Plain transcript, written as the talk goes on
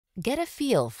Get a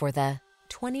feel for the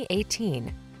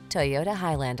 2018 Toyota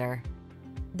Highlander.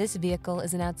 This vehicle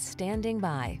is an outstanding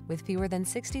buy with fewer than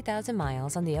 60,000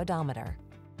 miles on the odometer.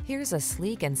 Here's a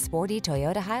sleek and sporty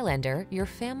Toyota Highlander your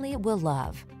family will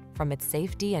love. From its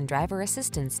safety and driver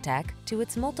assistance tech to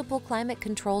its multiple climate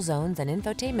control zones and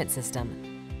infotainment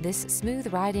system, this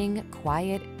smooth-riding,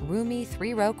 quiet, roomy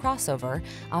three-row crossover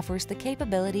offers the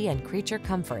capability and creature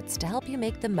comforts to help you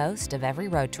make the most of every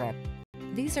road trip.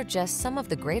 These are just some of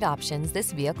the great options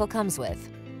this vehicle comes with: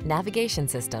 navigation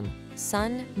system,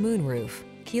 sun, moonroof,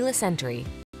 keyless entry,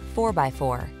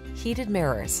 4x4, heated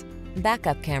mirrors,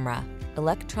 backup camera,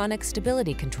 electronic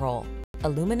stability control,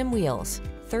 aluminum wheels,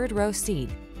 third row seat,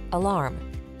 alarm.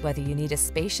 Whether you need a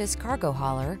spacious cargo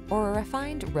hauler or a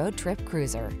refined road trip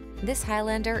cruiser, this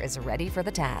Highlander is ready for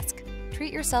the task.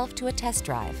 Treat yourself to a test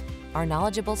drive. Our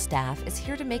knowledgeable staff is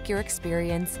here to make your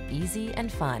experience easy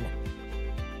and fun.